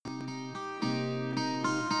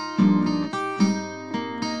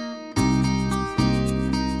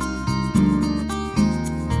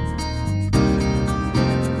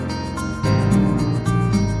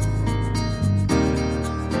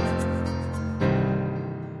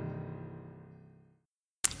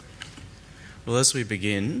Well, as we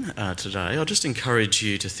begin today, I'll just encourage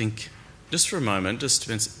you to think, just for a moment, just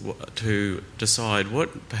to decide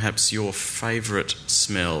what perhaps your favourite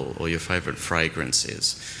smell or your favourite fragrance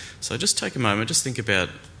is. So just take a moment, just think about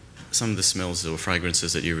some of the smells or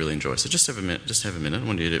fragrances that you really enjoy. So just have a minute. I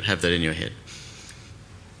want you to have that in your head.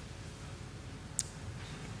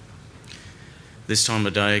 This time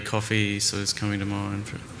of day, coffee is coming to mind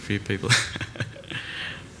for a few people.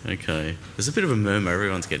 Okay. There's a bit of a murmur.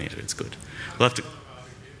 Everyone's getting it. It's good. We'll have to...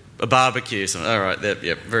 A barbecue. All right.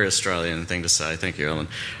 Yep. Very Australian thing to say. Thank you, Ellen.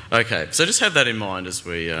 Okay. So just have that in mind as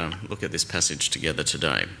we look at this passage together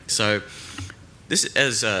today. So this,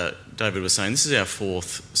 as David was saying, this is our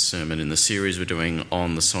fourth sermon in the series we're doing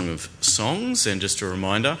on the Song of Songs. And just a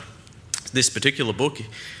reminder, this particular book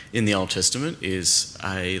in the Old Testament is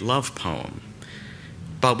a love poem.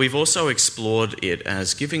 But we've also explored it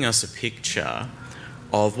as giving us a picture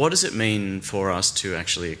of what does it mean for us to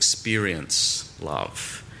actually experience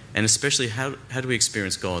love, and especially how do we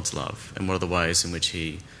experience God's love, and what are the ways in which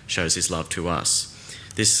he shows his love to us.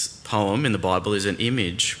 This poem in the Bible is an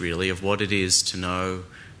image, really, of what it is to know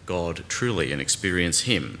God truly and experience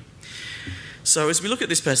him. So as we look at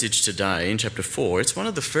this passage today in chapter 4, it's one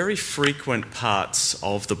of the very frequent parts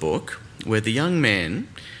of the book where the young man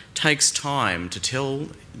takes time to tell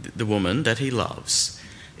the woman that he loves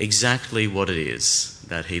exactly what it is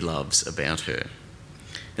that he loves about her.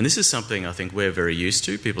 And this is something I think we're very used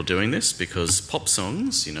to, people doing this, because pop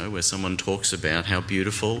songs, where someone talks about how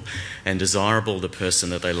beautiful and desirable the person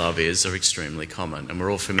that they love is, are extremely common, and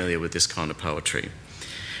we're all familiar with this kind of poetry.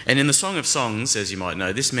 And in the Song of Songs, as you might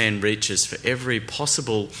know, this man reaches for every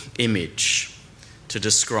possible image to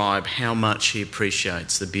describe how much he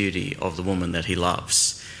appreciates the beauty of the woman that he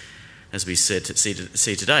loves. As we see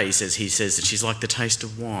today, he says that she's like the taste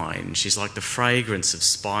of wine, she's like the fragrance of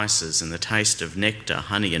spices and the taste of nectar,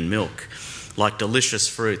 honey and milk, like delicious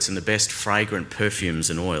fruits and the best fragrant perfumes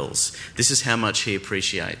and oils. This is how much he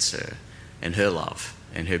appreciates her and her love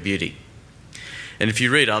and her beauty. And if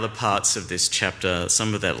you read other parts of this chapter,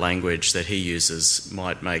 some of that language that he uses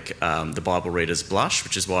might make the Bible readers blush,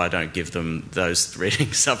 which is why I don't give them those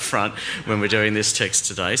readings up front when we're doing this text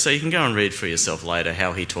today. So you can go and read for yourself later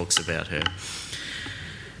how he talks about her.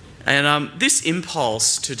 And this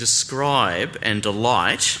impulse to describe and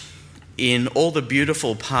delight in all the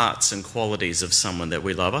beautiful parts and qualities of someone that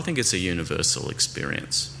we love, I think it's a universal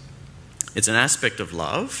experience. It's an aspect of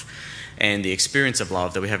love and the experience of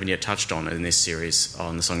love that we haven't yet touched on in this series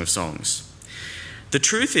on the Song of Songs. The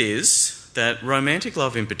truth is that romantic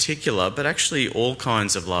love in particular, but actually all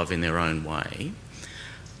kinds of love in their own way,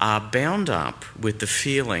 are bound up with the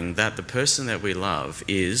feeling that the person that we love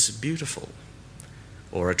is beautiful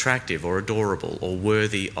or attractive or adorable or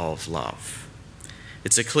worthy of love.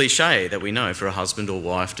 It's a cliche that we know for a husband or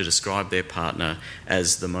wife to describe their partner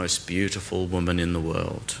as the most beautiful woman in the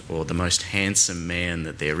world or the most handsome man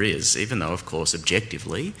that there is, even though, of course,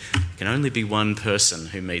 objectively, there can only be one person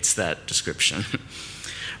who meets that description.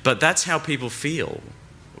 But that's how people feel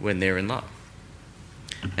when they're in love.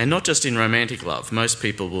 And not just in romantic love. Most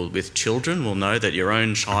people with children will know that your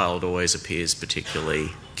own child always appears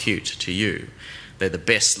particularly cute to you. They're the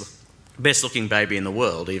best looking baby in the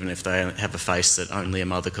world, even if they have a face that only a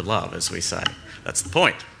mother could love, as we say. That's the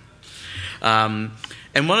point. And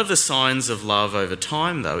one of the signs of love over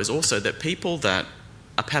time, though, is also that people that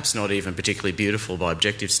are perhaps not even particularly beautiful by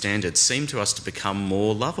objective standards seem to us to become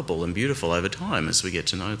more lovable and beautiful over time as we get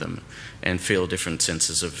to know them and feel different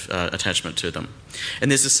senses of attachment to them.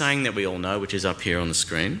 And there's a saying that we all know, which is up here on the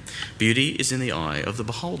screen: beauty is in the eye of the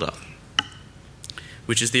beholder,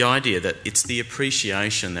 which is the idea that it's the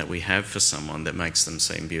appreciation that we have for someone that makes them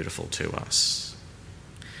seem beautiful to us,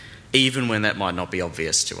 even when that might not be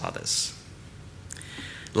obvious to others.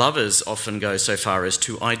 Lovers often go so far as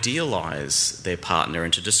to idealise their partner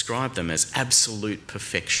and to describe them as absolute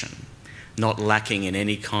perfection, not lacking in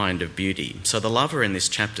any kind of beauty. So the lover in this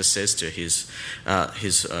chapter says to his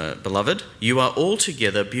beloved, "You are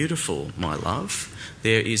altogether beautiful, my love.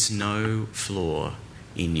 There is no flaw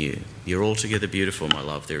in you. You're altogether beautiful, my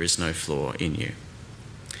love. There is no flaw in you."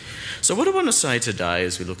 So what I want to say today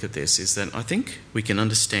as we look at this is that I think we can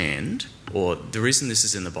understand, or the reason this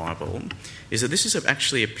is in the Bible, is that this is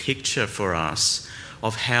actually a picture for us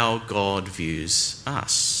of how God views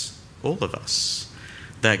us, all of us.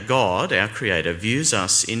 That God, our Creator, views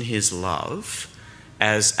us in his love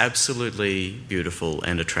as absolutely beautiful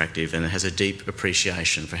and attractive, and has a deep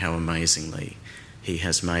appreciation for how amazingly he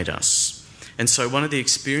has made us. And so one of the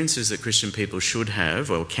experiences that Christian people should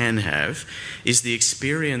have or can have is the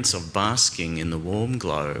experience of basking in the warm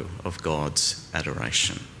glow of God's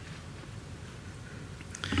adoration.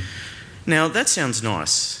 Now, that sounds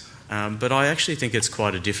nice, but I actually think it's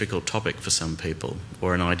quite a difficult topic for some people,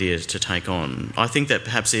 or an idea to take on. I think that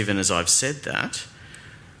perhaps even as I've said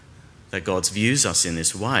that God views us in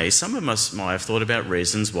this way, some of us might have thought about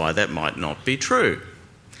reasons why that might not be true.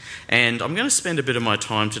 And I'm going to spend a bit of my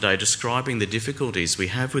time today describing the difficulties we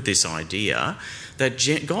have with this idea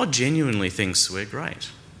that God genuinely thinks we're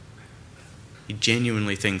great. He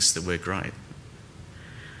genuinely thinks that we're great.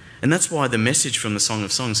 And that's why the message from the Song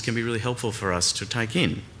of Songs can be really helpful for us to take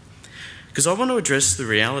in. Because I want to address the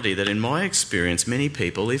reality that in my experience, many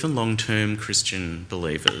people, even long-term Christian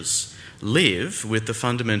believers, live with the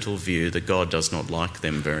fundamental view that God does not like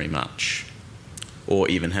them very much, or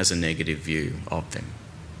even has a negative view of them.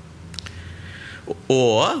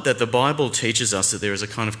 Or that the Bible teaches us that there is a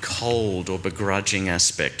kind of cold or begrudging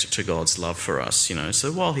aspect to God's love for us,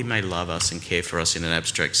 So while he may love us and care for us in an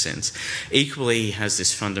abstract sense, equally he has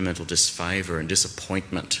this fundamental disfavour and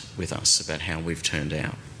disappointment with us about how we've turned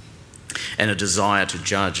out, and a desire to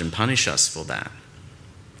judge and punish us for that.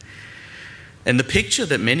 And the picture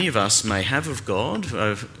that many of us may have of God,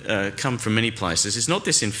 come from many places, is not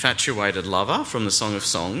this infatuated lover from the Song of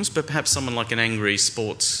Songs, but perhaps someone like an angry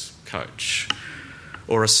sports coach,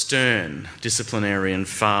 or a stern disciplinarian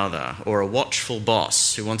father, or a watchful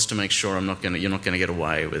boss who wants to make sure you're not going to get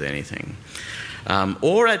away with anything.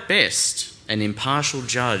 Or at best, an impartial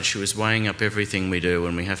judge who is weighing up everything we do,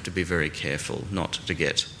 and we have to be very careful not to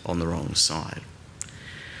get on the wrong side.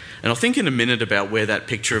 And I'll think in a minute about where that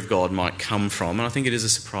picture of God might come from, and I think it is a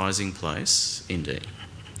surprising place indeed.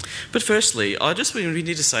 But firstly, we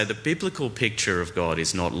need to say the biblical picture of God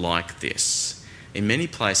is not like this. In many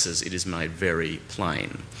places it is made very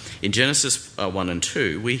plain. In Genesis 1 and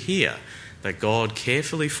 2, we hear that God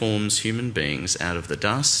carefully forms human beings out of the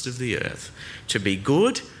dust of the earth to be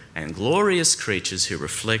good and glorious creatures who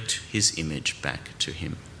reflect his image back to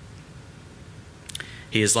him.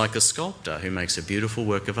 He is like a sculptor who makes a beautiful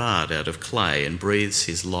work of art out of clay and breathes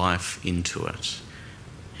his life into it,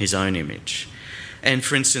 his own image. And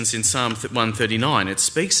for instance, in Psalm 139, it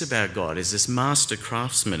speaks about God as this master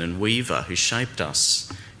craftsman and weaver who shaped us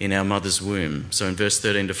in our mother's womb. So in verse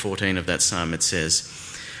 13 to 14 of that psalm, it says,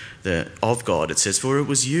 of God, it says, "For it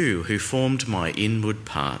was you who formed my inward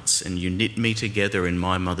parts, and you knit me together in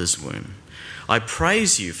my mother's womb. I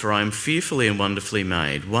praise you, for I am fearfully and wonderfully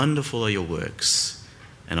made. Wonderful are your works,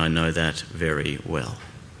 and I know that very well."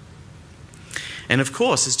 And of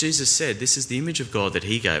course, as Jesus said, this is the image of God that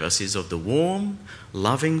he gave us, is of the warm,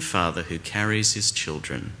 loving Father who carries his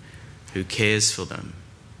children, who cares for them,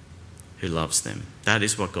 who loves them. That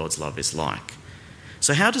is what God's love is like.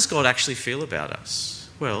 So how does God actually feel about us?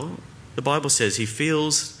 Well, the Bible says he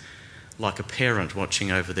feels like a parent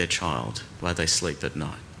watching over their child while they sleep at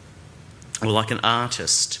night, or like an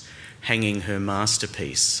artist hanging her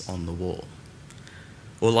masterpiece on the wall,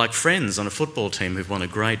 or like friends on a football team who've won a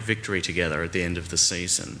great victory together at the end of the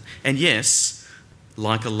season. And yes,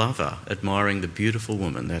 like a lover admiring the beautiful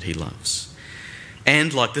woman that he loves.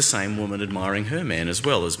 And like the same woman admiring her man as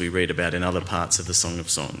well, as we read about in other parts of the Song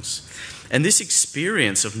of Songs. And this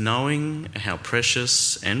experience of knowing how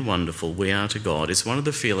precious and wonderful we are to God is one of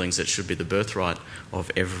the feelings that should be the birthright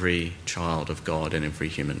of every child of God and every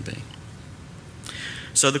human being.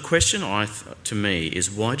 So the question to me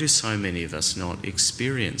is, why do so many of us not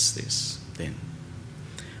experience this then?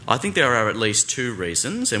 I think there are at least two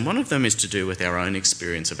reasons, and one of them is to do with our own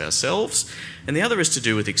experience of ourselves, and the other is to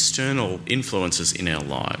do with external influences in our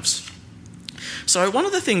lives. So one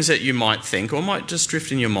of the things that you might think, or might just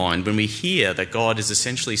drift in your mind when we hear that God is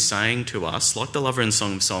essentially saying to us, like the lover in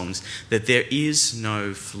Song of Songs, that there is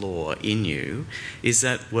no flaw in you, is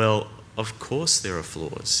that, well, of course there are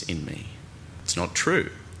flaws in me. It's not true.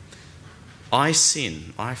 I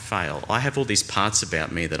sin, I fail, I have all these parts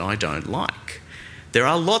about me that I don't like. There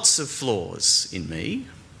are lots of flaws in me,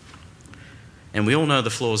 and we all know the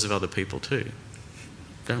flaws of other people too,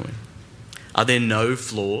 don't we? Are there no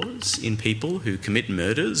flaws in people who commit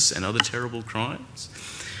murders and other terrible crimes?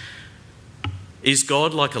 Is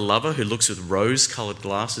God like a lover who looks with rose-coloured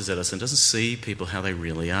glasses at us and doesn't see people how they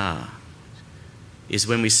really are? Is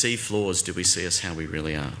when we see flaws, do we see us how we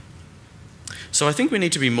really are? So I think we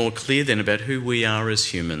need to be more clear then about who we are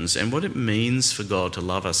as humans and what it means for God to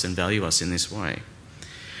love us and value us in this way.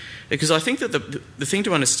 Because I think that the thing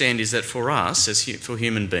to understand is that for us, for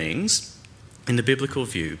human beings, in the biblical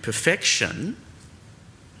view, perfection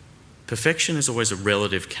is always a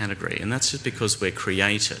relative category, and that's just because we're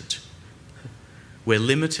created. We're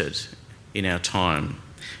limited in our time.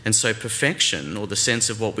 And so perfection, or the sense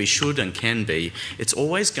of what we should and can be, it's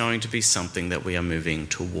always going to be something that we are moving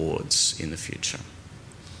towards in the future.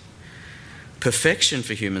 Perfection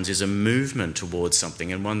for humans is a movement towards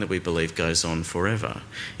something, and one that we believe goes on forever.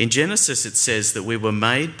 In Genesis, it says that we were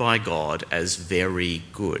made by God as very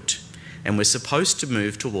good, and we're supposed to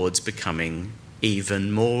move towards becoming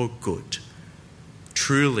even more good,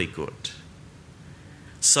 truly good.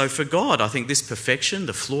 So for God, I think this perfection,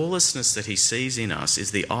 the flawlessness that he sees in us,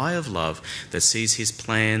 is the eye of love that sees his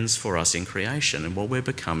plans for us in creation and what we're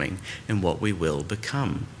becoming and what we will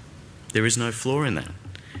become. There is no flaw in that.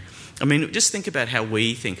 I mean, just think about how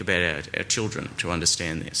we think about our children to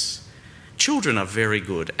understand this. Children are very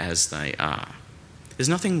good as they are. There's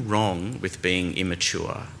nothing wrong with being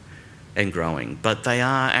immature and growing, but they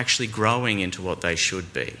are actually growing into what they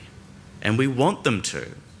should be. And we want them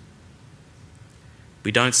to.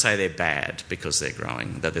 We don't say they're bad because they're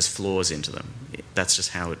growing, that there's flaws into them. That's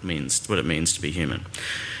just what it means to be human.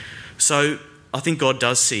 So I think God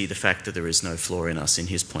does see the fact that there is no flaw in us in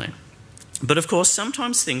his plan. But of course,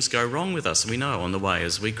 sometimes things go wrong with us, and we know on the way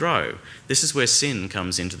as we grow. This is where sin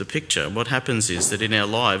comes into the picture. What happens is that in our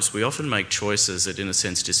lives, we often make choices that in a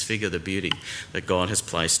sense disfigure the beauty that God has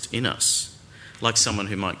placed in us, like someone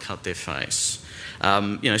who might cut their face.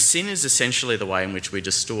 Sin is essentially the way in which we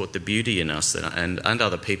distort the beauty in us and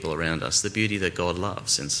other people around us, the beauty that God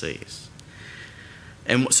loves and sees.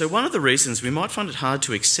 And so one of the reasons we might find it hard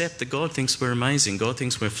to accept that God thinks we're amazing, God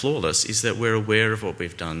thinks we're flawless, is that we're aware of what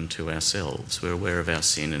we've done to ourselves. We're aware of our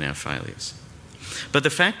sin and our failures. But the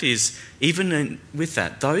fact is, even with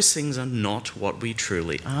that, those things are not what we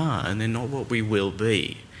truly are, and they're not what we will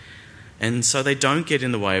be. And so they don't get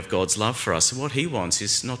in the way of God's love for us. And what he wants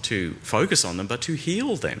is not to focus on them, but to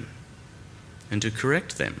heal them and to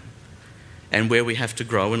correct them. And where we have to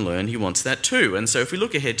grow and learn, he wants that too. And so if we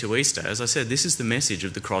look ahead to Easter, as I said, this is the message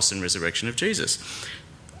of the cross and resurrection of Jesus.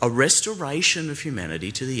 A restoration of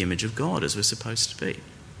humanity to the image of God as we're supposed to be.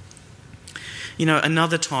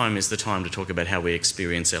 Another time is the time to talk about how we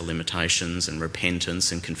experience our limitations and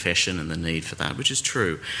repentance and confession and the need for that, which is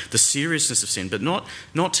true. The seriousness of sin, but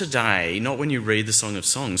not today, not when you read the Song of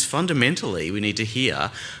Songs. Fundamentally, we need to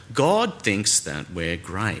hear God thinks that we're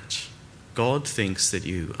great. God thinks that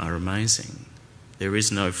you are amazing. There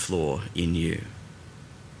is no flaw in you.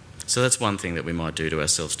 So that's one thing that we might do to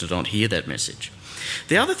ourselves to not hear that message.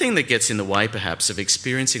 The other thing that gets in the way, perhaps, of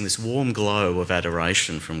experiencing this warm glow of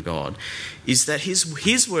adoration from God is that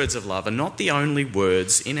his words of love are not the only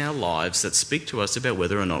words in our lives that speak to us about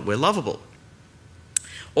whether or not we're lovable.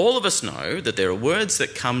 All of us know that there are words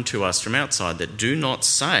that come to us from outside that do not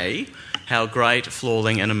say how great,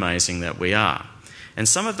 flawless and amazing that we are. And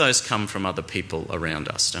some of those come from other people around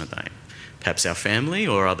us, don't they? Perhaps our family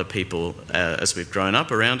or other people as we've grown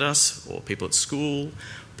up around us, or people at school,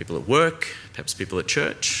 people at work, perhaps people at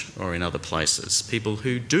church or in other places. People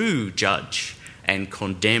who do judge and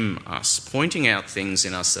condemn us, pointing out things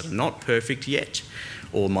in us that are not perfect yet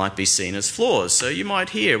or might be seen as flaws. So we might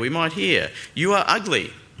hear, you are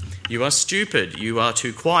ugly, you are stupid, you are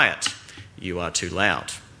too quiet, you are too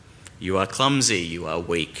loud, you are clumsy, you are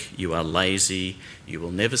weak, you are lazy, you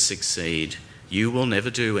will never succeed, you will never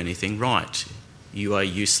do anything right, you are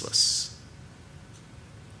useless.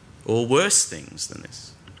 Or worse things than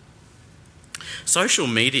this. Social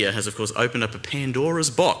media has, of course, opened up a Pandora's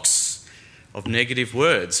box of negative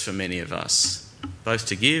words for many of us, both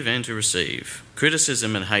to give and to receive.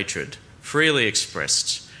 Criticism and hatred, freely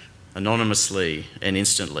expressed, anonymously and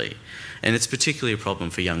instantly. And it's particularly a problem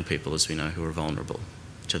for young people, as we know, who are vulnerable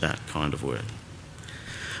to that kind of word.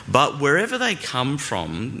 But wherever they come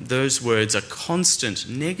from, those words are constant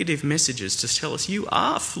negative messages to tell us you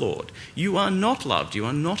are flawed, you are not loved, you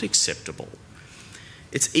are not acceptable.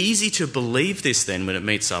 It's easy to believe this then when it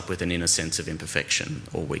meets up with an inner sense of imperfection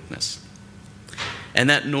or weakness. And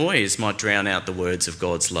that noise might drown out the words of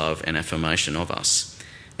God's love and affirmation of us.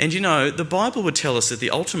 And the Bible would tell us that the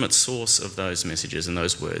ultimate source of those messages and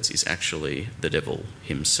those words is actually the devil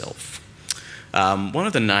himself. One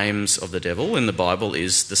of the names of the devil in the Bible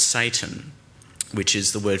is the Satan, which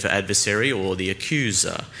is the word for adversary or the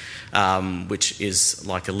accuser, which is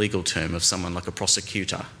like a legal term of someone like a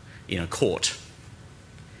prosecutor in a court.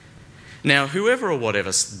 Now, whoever or whatever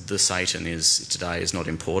the Satan is today is not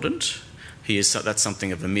important. That's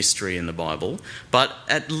something of a mystery in the Bible. But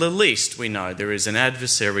at the least, we know there is an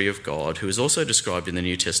adversary of God who is also described in the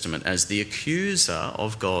New Testament as the accuser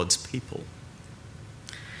of God's people.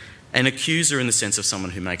 An accuser in the sense of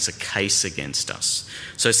someone who makes a case against us.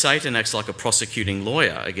 So Satan acts like a prosecuting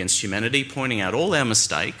lawyer against humanity, pointing out all our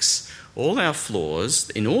mistakes, all our flaws,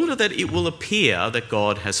 in order that it will appear that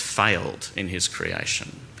God has failed in his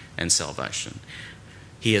creation and salvation.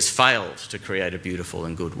 He has failed to create a beautiful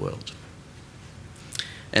and good world.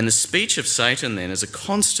 And the speech of Satan then is a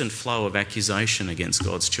constant flow of accusation against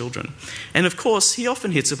God's children. And of course, he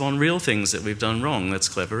often hits upon real things that we've done wrong. That's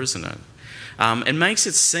clever, isn't it? And makes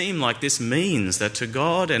it seem like this means that to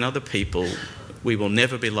God and other people, we will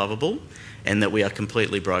never be lovable and that we are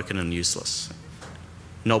completely broken and useless.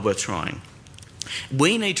 Not worth trying.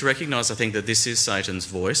 We need to recognise, I think, that this is Satan's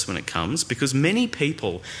voice when it comes, because many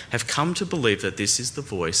people have come to believe that this is the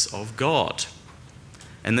voice of God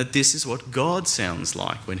and that this is what God sounds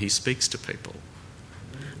like when he speaks to people.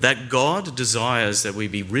 That God desires that we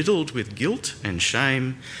be riddled with guilt and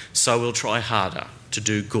shame, so we'll try harder to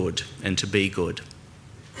do good and to be good.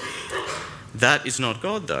 That is not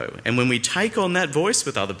God, though. And when we take on that voice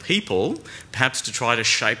with other people, perhaps to try to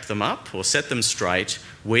shape them up or set them straight,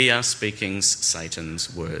 we are speaking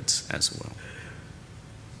Satan's words as well.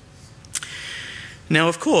 Now,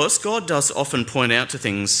 of course, God does often point out to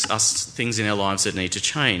things in our lives that need to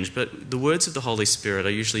change, but the words of the Holy Spirit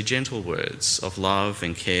are usually gentle words of love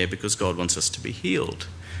and care because God wants us to be healed.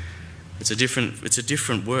 It's a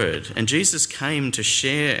different word. And Jesus came to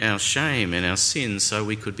share our shame and our sins so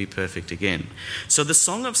we could be perfect again. So the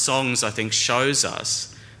Song of Songs, I think, shows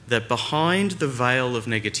us that behind the veil of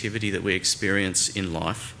negativity that we experience in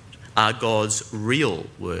life are God's real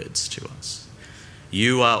words to us.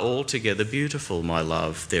 You are altogether beautiful, my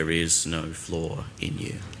love. There is no flaw in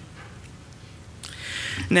you.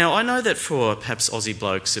 Now, I know that for perhaps Aussie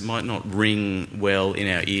blokes, it might not ring well in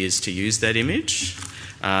our ears to use that image,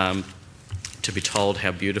 to be told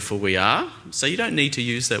how beautiful we are. So you don't need to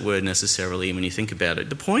use that word necessarily when you think about it.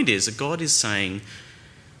 The point is that God is saying,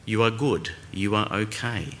 you are good, you are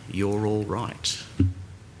okay, you're all right.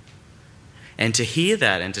 And to hear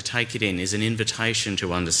that and to take it in is an invitation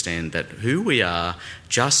to understand that who we are,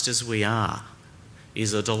 just as we are,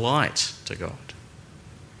 is a delight to God.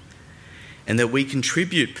 And that we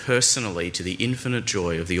contribute personally to the infinite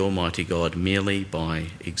joy of the Almighty God merely by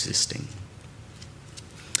existing.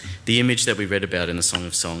 The image that we read about in the Song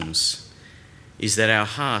of Songs is that our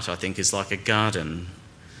heart, I think, is like a garden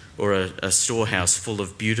or a storehouse full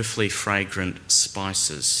of beautifully fragrant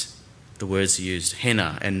spices. The words are used: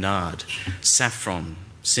 henna and nard, saffron,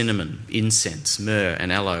 cinnamon, incense, myrrh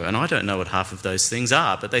and aloe. And I don't know what half of those things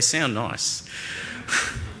are, but they sound nice.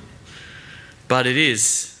 But it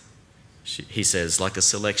is, he says, like a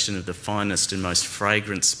selection of the finest and most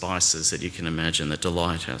fragrant spices that you can imagine that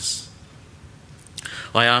delight us.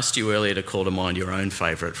 I asked you earlier to call to mind your own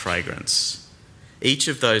favourite fragrance. Each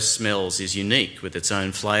of those smells is unique with its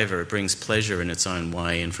own flavour. It brings pleasure in its own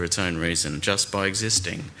way and for its own reason. Just by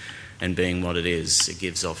existing and being what it is, it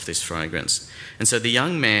gives off this fragrance. And so the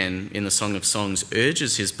young man in the Song of Songs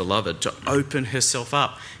urges his beloved to open herself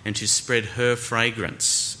up and to spread her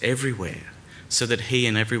fragrance everywhere so that he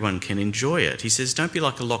and everyone can enjoy it. He says, don't be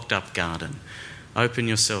like a locked up garden. Open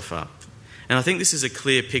yourself up. And I think this is a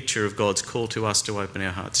clear picture of God's call to us to open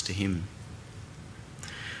our hearts to him.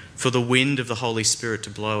 For the wind of the Holy Spirit to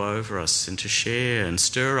blow over us and to share and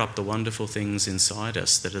stir up the wonderful things inside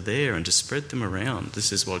us that are there and to spread them around.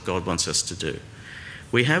 This is what God wants us to do.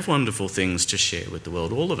 We have wonderful things to share with the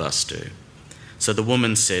world. All of us do. So the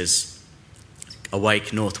woman says,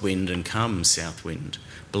 awake north wind and come south wind.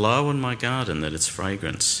 Blow on my garden that its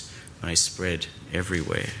fragrance may spread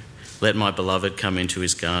everywhere. Let my beloved come into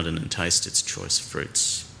his garden and taste its choice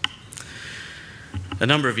fruits. A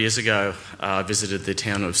number of years ago, I visited the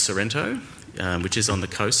town of Sorrento, which is on the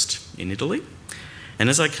coast in Italy. And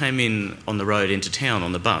as I came in on the road into town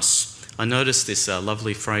on the bus, I noticed this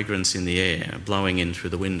lovely fragrance in the air blowing in through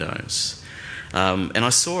the windows. And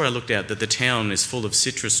I looked out, that the town is full of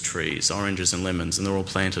citrus trees, oranges and lemons, and they're all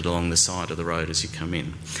planted along the side of the road as you come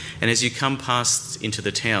in. And as you come past into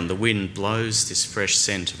the town, the wind blows this fresh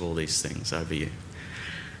scent of all these things over you.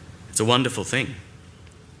 It's a wonderful thing.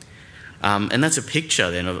 And that's a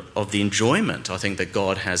picture then of the enjoyment, I think, that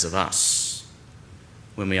God has of us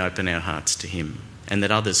when we open our hearts to him, and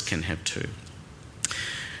that others can have too.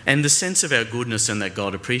 And the sense of our goodness and that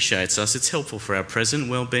God appreciates us, it's helpful for our present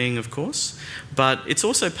well-being, of course, but it's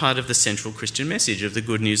also part of the central Christian message of the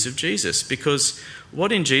good news of Jesus, because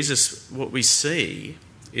what we see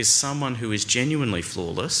is someone who is genuinely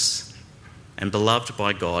flawless and beloved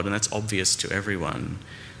by God, and that's obvious to everyone.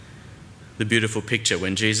 The beautiful picture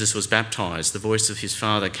when Jesus was baptised, the voice of his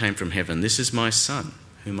Father came from heaven. This is my Son,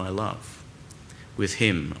 whom I love. With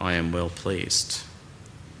him I am well pleased.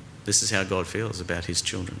 This is how God feels about his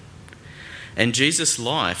children. And Jesus'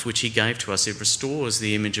 life, which he gave to us, it restores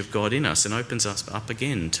the image of God in us and opens us up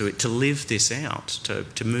again to live this out,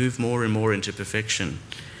 to move more and more into perfection.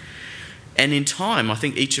 And in time, I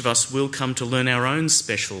think each of us will come to learn our own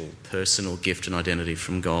special personal gift and identity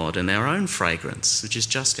from God, and our own fragrance, which is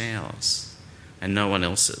just ours and no one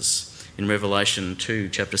else's. In Revelation 2,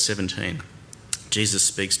 chapter 17, Jesus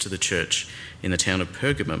speaks to the church in the town of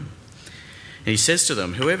Pergamum. And he says to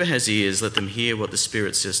them, "Whoever has ears, let them hear what the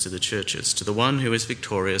Spirit says to the churches. To the one who is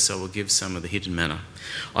victorious, I will give some of the hidden manna.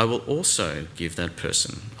 I will also give that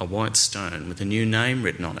person a white stone with a new name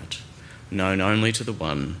written on it, known only to the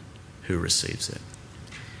one who receives it."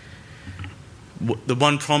 The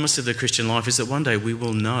one promise of the Christian life is that one day we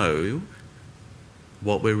will know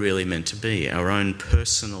what we're really meant to be, our own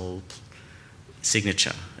personal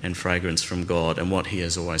signature and fragrance from God, and what he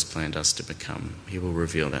has always planned us to become. He will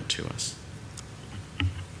reveal that to us.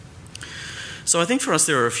 So I think for us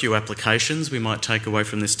there are a few applications we might take away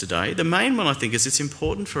from this today. The main one, I think, is it's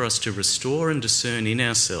important for us to restore and discern in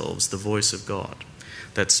ourselves the voice of God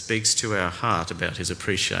that speaks to our heart about his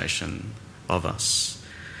appreciation of us.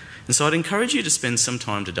 And so I'd encourage you to spend some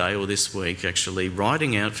time today or this week actually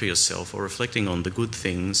writing out for yourself or reflecting on the good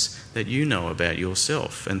things that you know about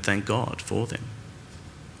yourself and thank God for them.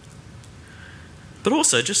 But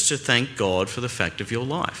also just to thank God for the fact of your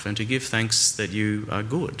life and to give thanks that you are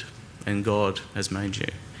good and God has made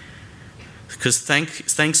you. Because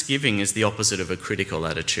thanksgiving is the opposite of a critical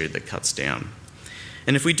attitude that cuts down.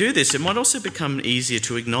 And if we do this, it might also become easier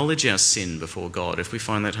to acknowledge our sin before God if we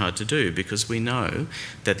find that hard to do, because we know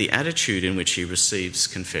that the attitude in which he receives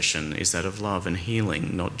confession is that of love and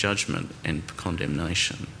healing, not judgment and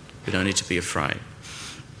condemnation. We don't need to be afraid.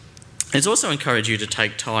 It's also encourage you to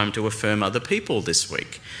take time to affirm other people this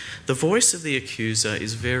week. The voice of the accuser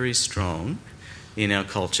is very strong in our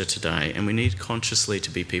culture today, and we need consciously to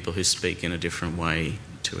be people who speak in a different way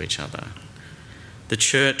to each other. The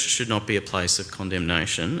church should not be a place of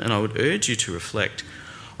condemnation, and I would urge you to reflect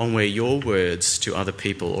on where your words to other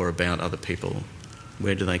people or about other people,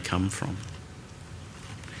 where do they come from?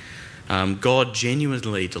 God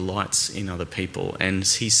genuinely delights in other people, and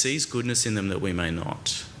he sees goodness in them that we may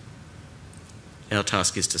not. Our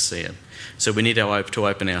task is to see it. So we need to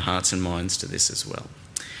open our hearts and minds to this as well.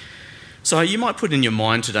 So you might put in your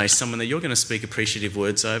mind today someone that you're going to speak appreciative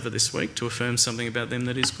words over this week to affirm something about them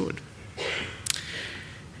that is good.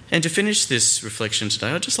 And to finish this reflection today,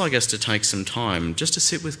 I'd just like us to take some time just to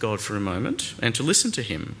sit with God for a moment and to listen to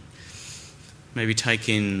him. Maybe take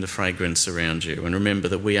in the fragrance around you and remember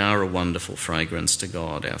that we are a wonderful fragrance to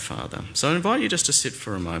God, our Father. So I invite you just to sit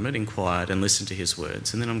for a moment in quiet and listen to his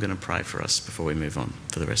words, and then I'm going to pray for us before we move on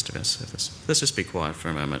for the rest of our service. Let's just be quiet for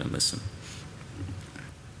a moment and listen.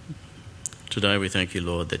 Today we thank you,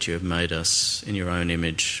 Lord, that you have made us in your own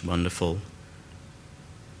image, wonderful,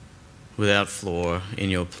 without flaw in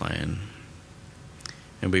your plan.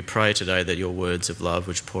 And we pray today that your words of love,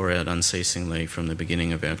 which pour out unceasingly from the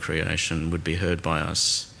beginning of our creation, would be heard by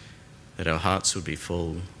us, that our hearts would be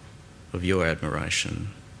full of your admiration,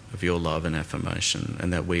 of your love and affirmation,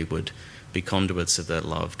 and that we would be conduits of that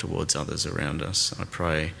love towards others around us. I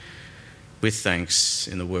pray with thanks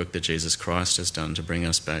in the work that Jesus Christ has done to bring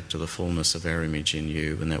us back to the fullness of our image in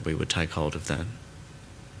you, and that we would take hold of that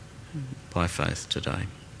by faith today.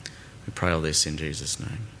 We pray all this in Jesus'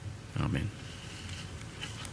 name. Amen.